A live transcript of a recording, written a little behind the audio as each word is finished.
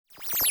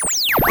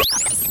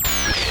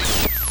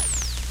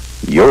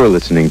You're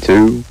listening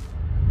to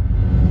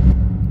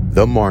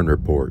the Marne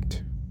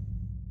Report.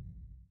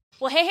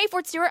 Well, hey,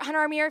 Fort Stewart-Hunter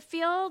Army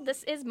Airfield.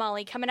 This is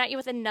Molly coming at you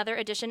with another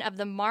edition of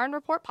the Marne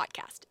Report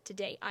podcast.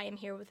 Today, I am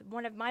here with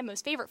one of my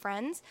most favorite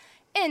friends,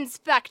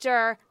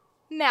 Inspector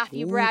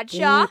Matthew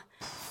Bradshaw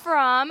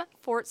from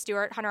Fort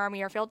Stewart-Hunter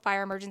Army Airfield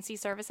Fire Emergency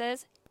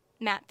Services.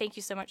 Matt, thank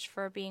you so much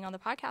for being on the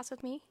podcast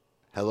with me.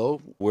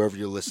 Hello, wherever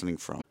you're listening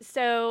from.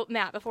 So,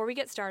 Matt, before we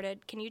get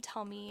started, can you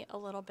tell me a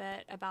little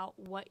bit about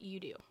what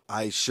you do?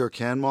 I sure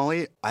can,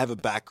 Molly. I have a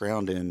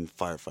background in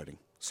firefighting,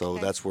 so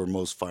that's where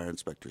most fire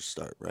inspectors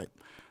start, right?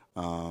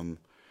 Then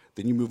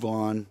you move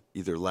on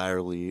either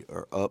laterally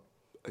or up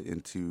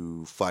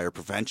into fire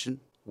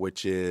prevention,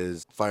 which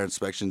is fire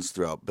inspections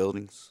throughout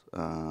buildings,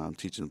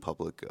 teaching the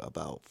public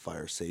about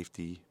fire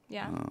safety,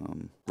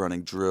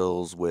 running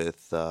drills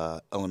with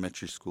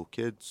elementary school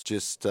kids.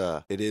 Just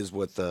it is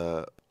what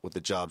the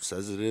job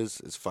says it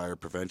is fire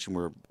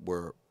prevention.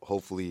 We're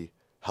hopefully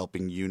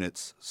helping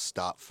units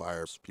stop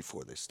fires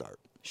before they start.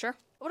 Sure.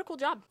 What a cool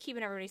job,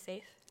 keeping everybody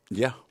safe.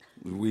 Yeah,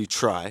 we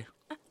try.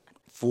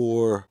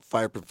 For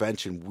Fire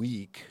Prevention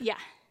Week. Yeah.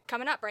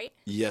 Coming up, right?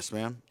 Yes,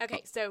 ma'am.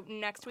 Okay, so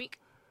next week?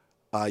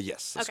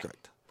 Yes, that's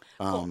correct.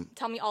 Cool.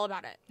 Tell me all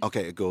about it.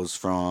 Okay, it goes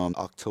from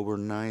October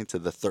 9th to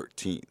the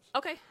 13th.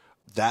 Okay.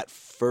 That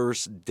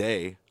first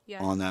day,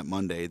 on that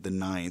Monday, the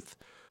 9th,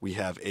 we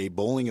have a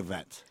bowling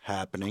event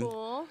happening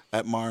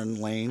at Marne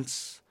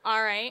Lanes.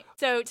 All right.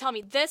 So tell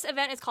me, this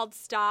event is called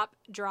Stop,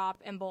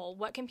 Drop, and Bowl.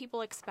 What can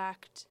people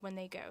expect when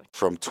they go?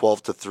 From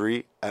 12 to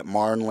 3 at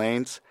Marne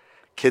Lanes.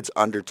 Kids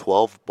under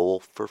 12 bowl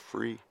for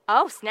free.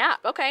 Oh, snap.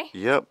 Okay.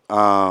 Yep.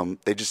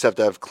 They just have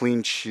to have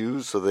clean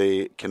shoes so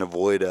they can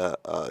avoid a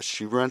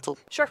shoe rental.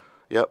 Sure.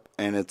 Yep.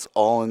 And it's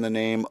all in the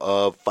name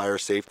of fire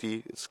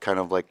safety. It's kind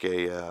of like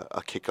a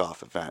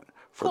kickoff event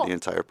for the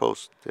entire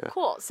post. Yeah.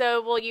 Cool.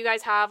 So will you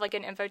guys have like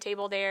an info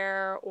table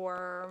there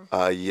or?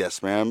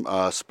 Yes, ma'am.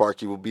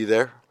 Sparky will be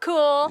there.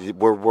 Cool.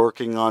 We're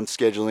working on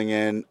scheduling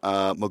in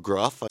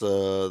McGruff,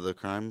 the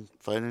crime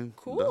fighting.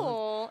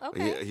 Cool.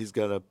 Okay. He's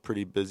got a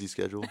pretty busy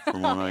schedule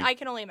from what I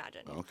can only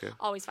imagine. Okay.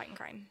 Always fighting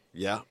crime.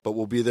 Yeah, but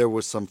we'll be there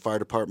with some fire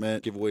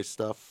department giveaway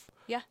stuff.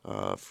 Yeah.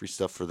 Free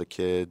stuff for the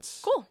kids.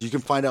 Cool. You can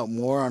find out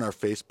more on our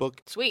Facebook.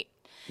 Sweet.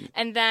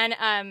 And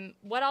then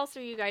what else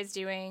are you guys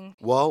doing?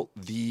 Well,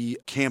 the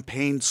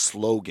campaign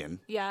slogan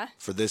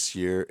for this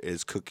year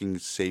is Cooking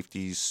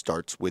Safety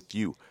Starts With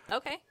You.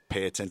 Okay.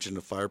 Pay attention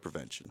to fire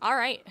prevention. All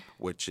right.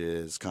 Which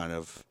is kind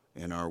of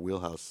in our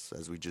wheelhouse,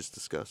 as we just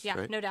discussed,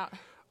 right? No doubt.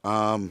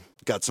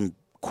 Got some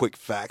quick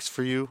facts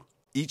for you.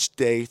 Each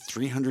day,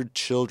 300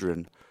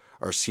 children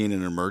are seen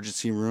in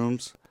emergency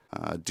rooms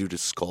due to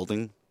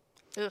scalding.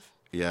 Oof.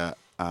 Yeah,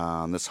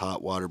 this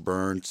hot water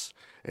burns,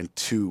 and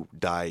 2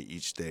 die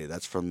each day.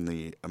 That's from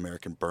the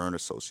American Burn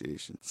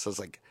Association. So it's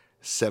like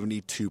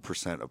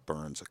 72% of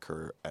burns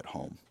occur at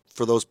home.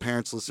 For those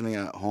parents listening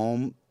at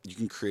home, you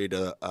can create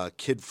a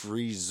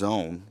kid-free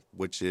zone,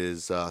 which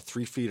is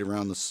 3 feet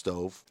around the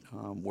stove,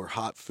 where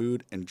hot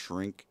food and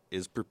drink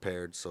is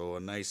prepared. So a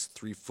nice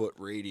 3-foot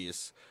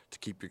radius to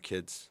keep your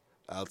kids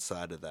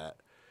outside of that.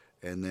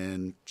 And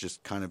then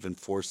just kind of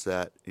enforce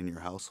that in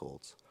your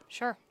households.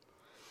 Sure.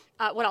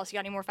 What else? You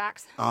got any more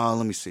facts?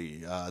 Let me see.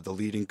 The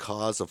leading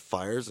cause of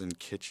fires in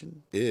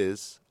kitchen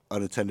is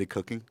unattended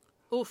cooking.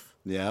 Oof.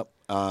 Yeah.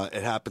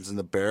 It happens in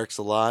the barracks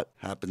a lot.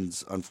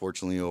 Happens,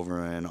 unfortunately,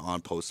 over in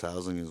on-post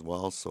housing as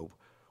well. So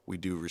we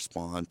do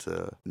respond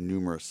to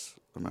numerous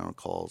amount of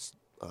calls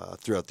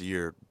throughout the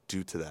year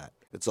due to that.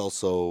 It's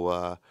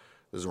also,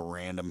 there's a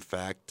random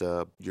fact,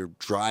 your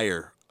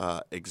dryer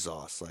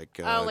exhaust, like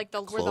like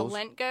clothes. Where the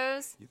lint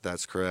goes?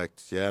 That's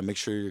correct. Yeah, make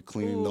sure you're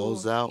cleaning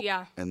those out.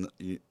 Yeah.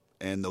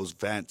 And those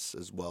vents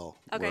as well,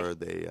 where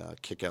they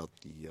kick out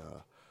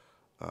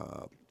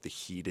the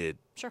heated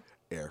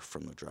air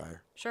from the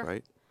dryer. Sure.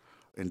 Right?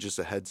 And just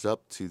a heads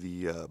up to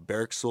the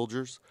barrack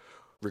soldiers,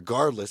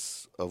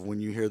 regardless of when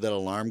you hear that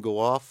alarm go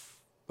off,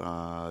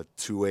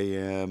 2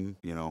 a.m.,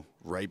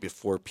 right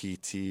before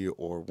PT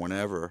or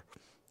whenever,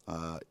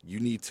 you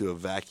need to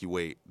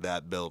evacuate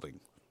that building.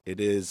 It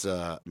is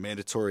a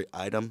mandatory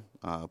item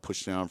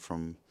pushed down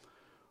from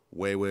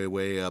way, way,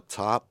 way up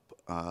top.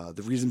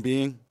 The reason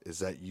being is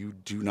that you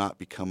do not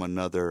become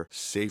another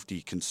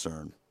safety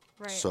concern.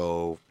 Right.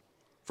 So,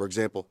 for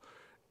example,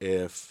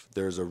 if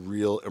there's a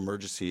real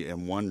emergency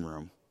in one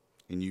room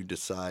and you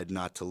decide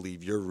not to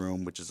leave your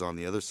room, which is on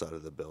the other side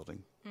of the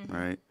building,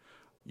 right,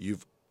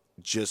 you've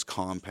just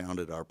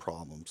compounded our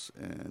problems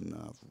in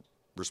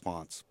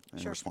response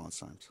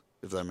times,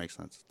 if that makes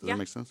sense. Does that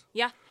make sense?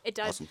 Yeah, it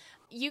does. Awesome.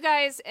 You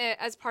guys,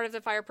 as part of the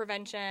fire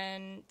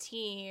prevention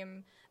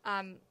team,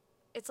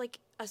 it's like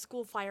a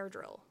school fire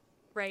drill.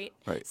 Right?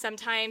 Right.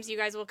 Sometimes you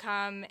guys will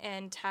come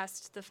and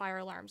test the fire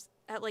alarms.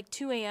 At like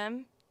 2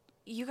 a.m.,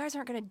 you guys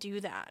aren't going to do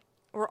that.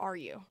 Or are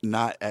you?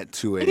 Not at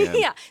 2 a.m.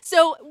 Yeah.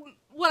 So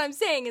what I'm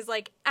saying is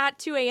like at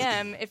 2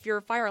 a.m., if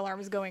your fire alarm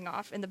is going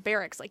off in the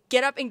barracks, like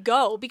get up and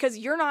go because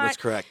you're not. That's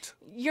correct.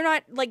 You're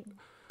not like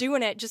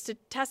doing it just to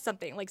test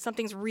something. Like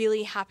something's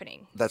really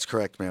happening. That's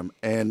correct, ma'am.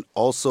 And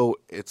also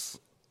it's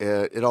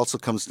it also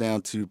comes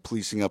down to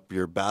policing up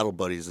your battle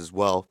buddies as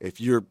well. If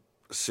you're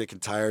sick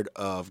and tired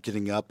of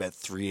getting up at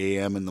 3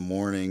 a.m. in the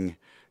morning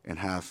and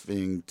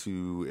having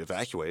to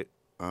evacuate,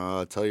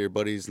 tell your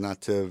buddies not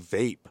to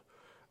vape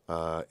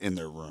in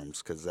their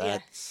rooms, because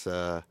that's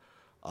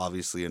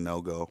obviously a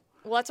no-go.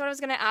 Well, that's what I was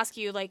going to ask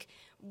you. Like,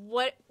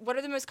 what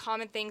are the most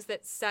common things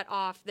that set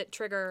off, that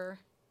trigger,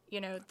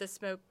 the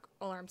smoke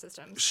alarm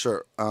systems?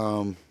 Sure.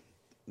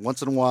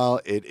 Once in a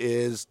while, it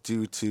is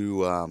due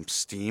to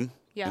steam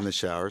in the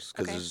showers,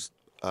 because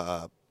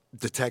there's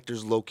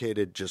detectors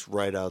located just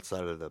right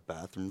outside of the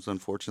bathrooms,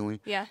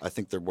 unfortunately. Yeah. I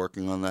think they're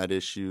working on that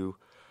issue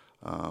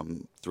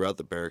throughout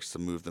the barracks to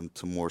move them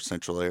to more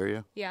central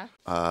area. Yeah.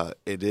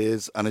 It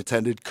is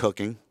unattended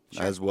cooking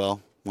as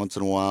well. Once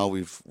in a while,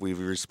 we've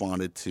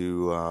responded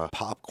to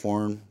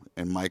popcorn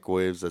and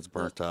microwaves that's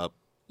burnt up.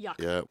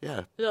 Yuck.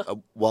 Yeah.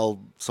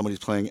 While somebody's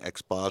playing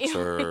Xbox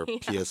or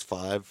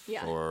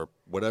PS5 or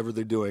whatever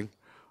they're doing,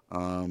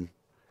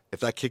 if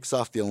that kicks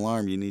off the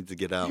alarm, you need to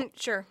get out.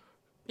 Sure.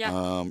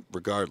 Yeah.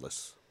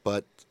 Regardless.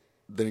 But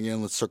then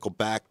again, let's circle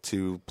back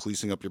to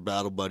policing up your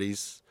battle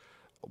buddies.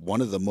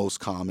 One of the most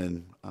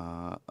common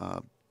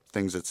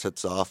things that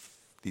sets off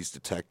these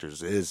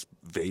detectors is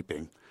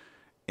vaping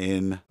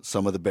in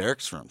some of the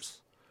barracks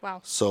rooms.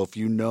 Wow. So if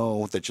you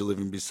know that you're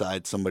living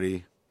beside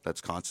somebody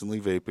that's constantly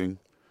vaping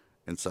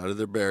inside of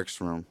their barracks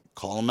room,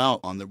 call them out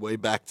on their way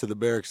back to the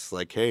barracks.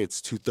 Like, hey,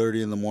 it's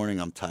 2:30 in the morning.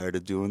 I'm tired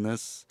of doing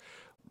this.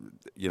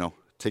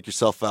 Take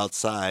yourself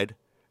outside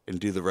and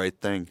do the right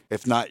thing.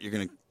 If not, you're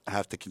going to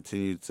have to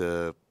continue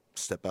to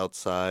step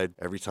outside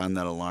every time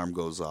that alarm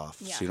goes off,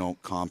 so you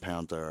don't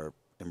compound our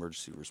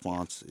emergency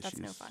response issues. That's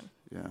no fun.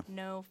 Yeah.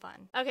 No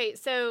fun. Okay,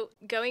 so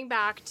going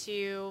back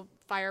to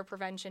Fire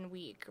Prevention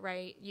Week,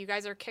 right? You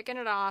guys are kicking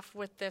it off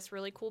with this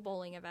really cool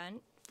bowling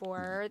event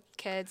for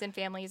kids and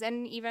families,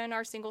 and even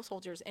our single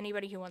soldiers.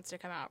 Anybody who wants to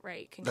come out,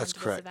 right, can come to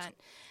this event.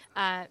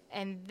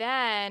 And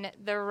then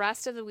the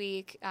rest of the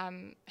week,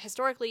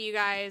 historically, you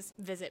guys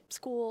visit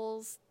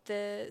schools,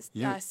 the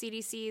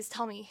CDCs.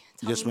 Tell me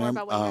more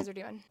about what you guys are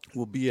doing.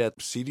 We'll be at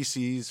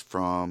CDCs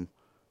from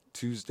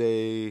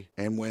Tuesday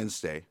and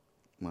Wednesday,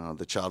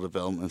 the Child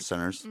Development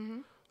Centers.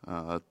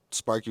 Mm-hmm.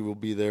 Sparky will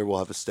be there. We'll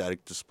have a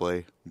static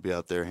display. We'll be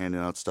out there handing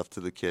out stuff to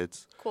the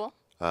kids. Cool.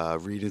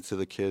 Reading to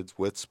the kids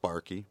with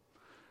Sparky.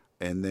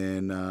 And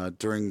then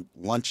during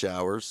lunch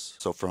hours,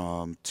 so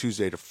from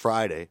Tuesday to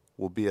Friday,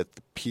 we'll be at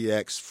the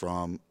PX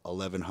from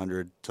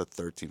 1100 to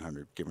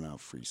 1300, giving out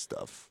free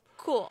stuff.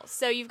 Cool.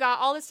 So you've got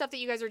all the stuff that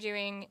you guys are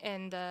doing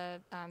in the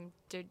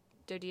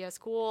DoDEA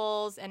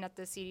schools and at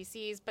the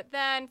CDCs, but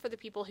then for the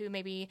people who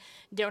maybe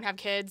don't have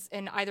kids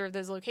in either of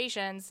those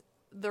locations,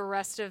 the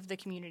rest of the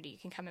community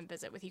can come and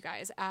visit with you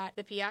guys at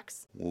the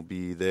PX. We'll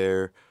be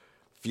there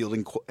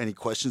fielding any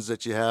questions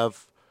that you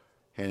have,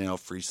 handing out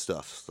free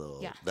stuff. So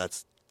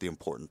that's the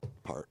important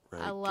part,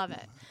 right? I love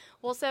it.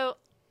 Well, so,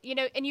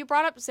 and you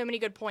brought up so many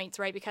good points,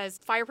 right? Because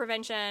fire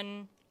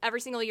prevention,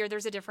 every single year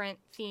there's a different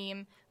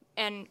theme,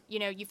 and,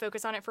 you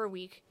focus on it for a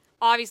week.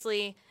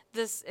 Obviously,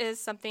 this is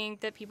something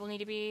that people need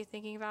to be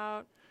thinking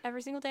about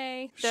every single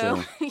day.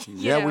 So,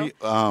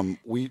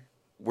 sure.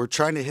 We're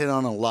trying to hit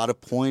on a lot of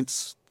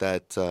points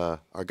that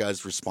our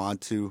guys respond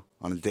to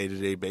on a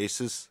day-to-day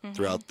basis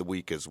throughout the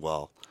week as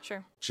well.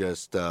 Sure.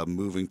 Just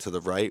moving to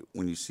the right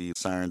when you see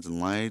sirens and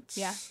lights.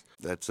 Yeah.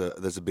 That's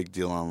a big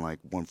deal on like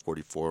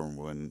 144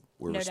 when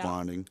we're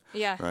responding.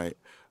 Yeah. Right.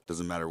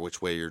 Doesn't matter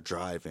which way you're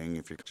driving.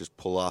 If you just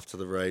pull off to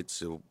the right,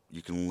 so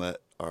you can let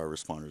our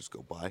responders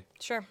go by.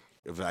 Sure.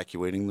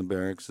 Evacuating the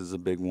barracks is a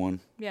big one.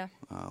 Yeah.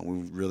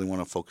 We really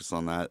want to focus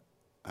on that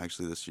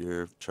actually this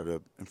year. Try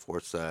to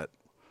enforce that.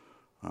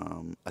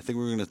 I think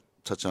we're going to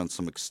touch on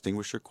some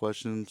extinguisher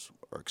questions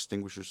or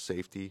extinguisher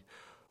safety,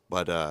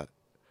 but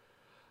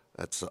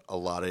that's a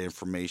lot of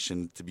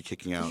information to be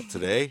kicking out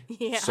today.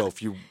 Yeah. So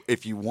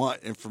if you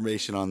want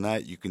information on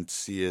that, you can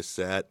see us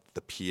at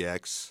the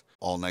PX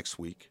all next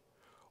week,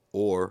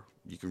 or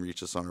you can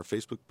reach us on our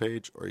Facebook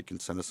page, or you can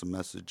send us a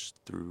message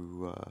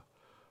through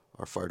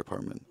our fire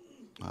department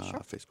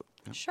Facebook.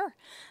 Yeah. Sure.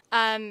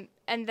 And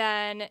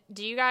then,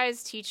 do you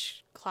guys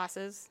teach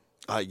classes?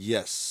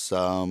 Yes.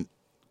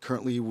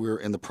 Currently, we're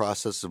in the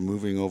process of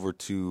moving over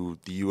to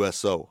the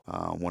USO.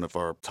 One of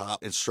our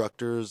top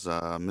instructors,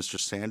 Mr.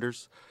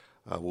 Sanders,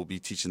 will be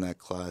teaching that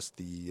class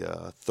the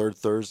third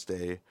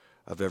Thursday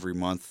of every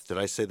month. Did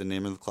I say the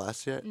name of the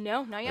class yet?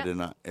 No, not yet. I did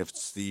not.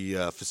 It's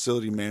the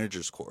Facility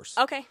Managers course.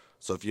 Okay.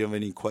 So if you have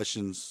any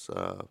questions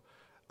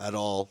at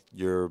all,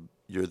 you're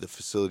the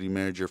facility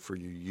manager for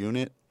your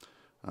unit,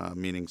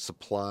 meaning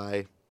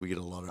supply. We get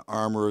a lot of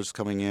armorers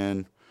coming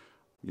in.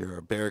 You're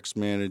a barracks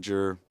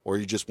manager, or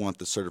you just want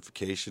the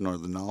certification or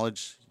the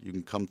knowledge, you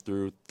can come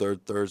through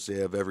third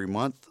Thursday of every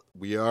month.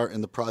 We are in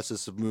the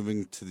process of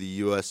moving to the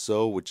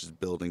USO, which is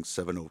building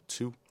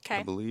 702,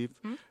 I believe.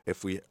 Mm-hmm.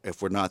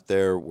 If we're not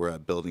there, we're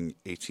at building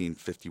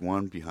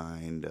 1851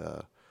 behind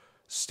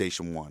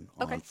Station 1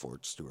 on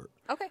Fort Stewart.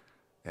 Okay.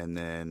 And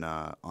then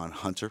on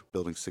Hunter,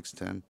 building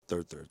 610,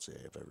 third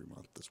Thursday of every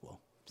month as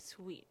well.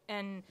 Sweet.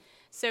 And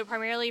so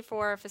primarily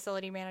for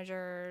facility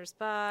managers,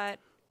 but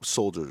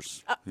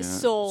Soldiers.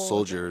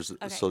 Soldiers.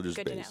 Okay, Soldiers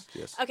good to based,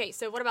 know. yes. Okay,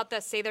 so what about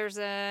this? Say there's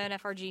an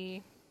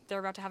FRG. They're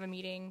about to have a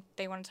meeting.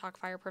 They want to talk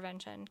fire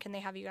prevention. Can they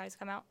have you guys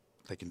come out?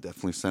 They can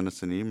definitely send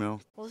us an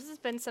email. Well, this has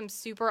been some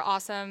super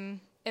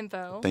awesome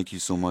info. Thank you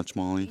so much,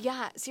 Molly.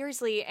 Yeah,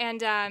 seriously.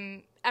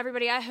 And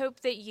everybody, I hope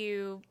that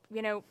you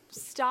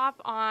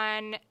stop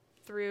on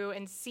through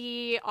and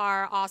see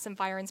our awesome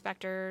fire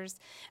inspectors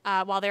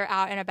while they're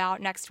out and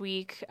about next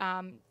week,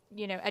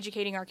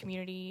 educating our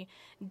community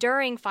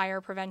during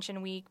Fire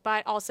Prevention Week.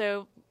 But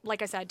also,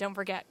 like I said, don't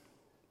forget,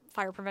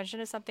 fire prevention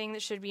is something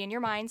that should be in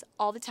your minds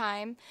all the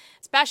time,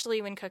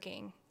 especially when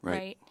cooking,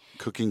 right?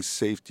 Cooking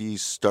safety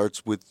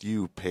starts with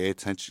you. Pay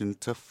attention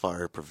to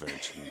fire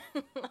prevention.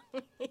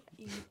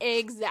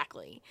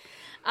 Exactly.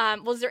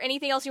 Well, is there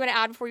anything else you want to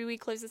add before we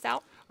close this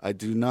out? I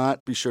do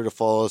not. Be sure to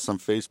follow us on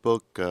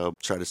Facebook.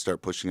 Try to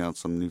start pushing out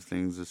some new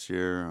things this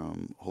year.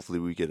 Hopefully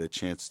we get a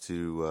chance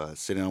to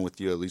sit down with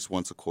you at least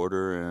once a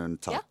quarter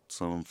and talk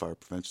some fire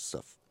prevention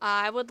stuff.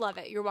 I would love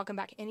it. You're welcome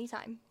back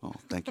anytime. Oh,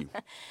 thank you.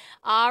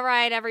 All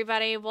right,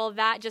 everybody. Well,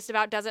 that just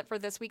about does it for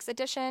this week's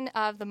edition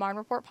of the Marne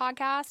Report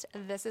podcast.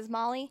 This is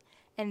Molly,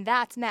 and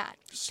that's Matt.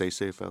 Stay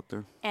safe out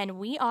there. And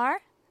we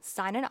are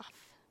signing off.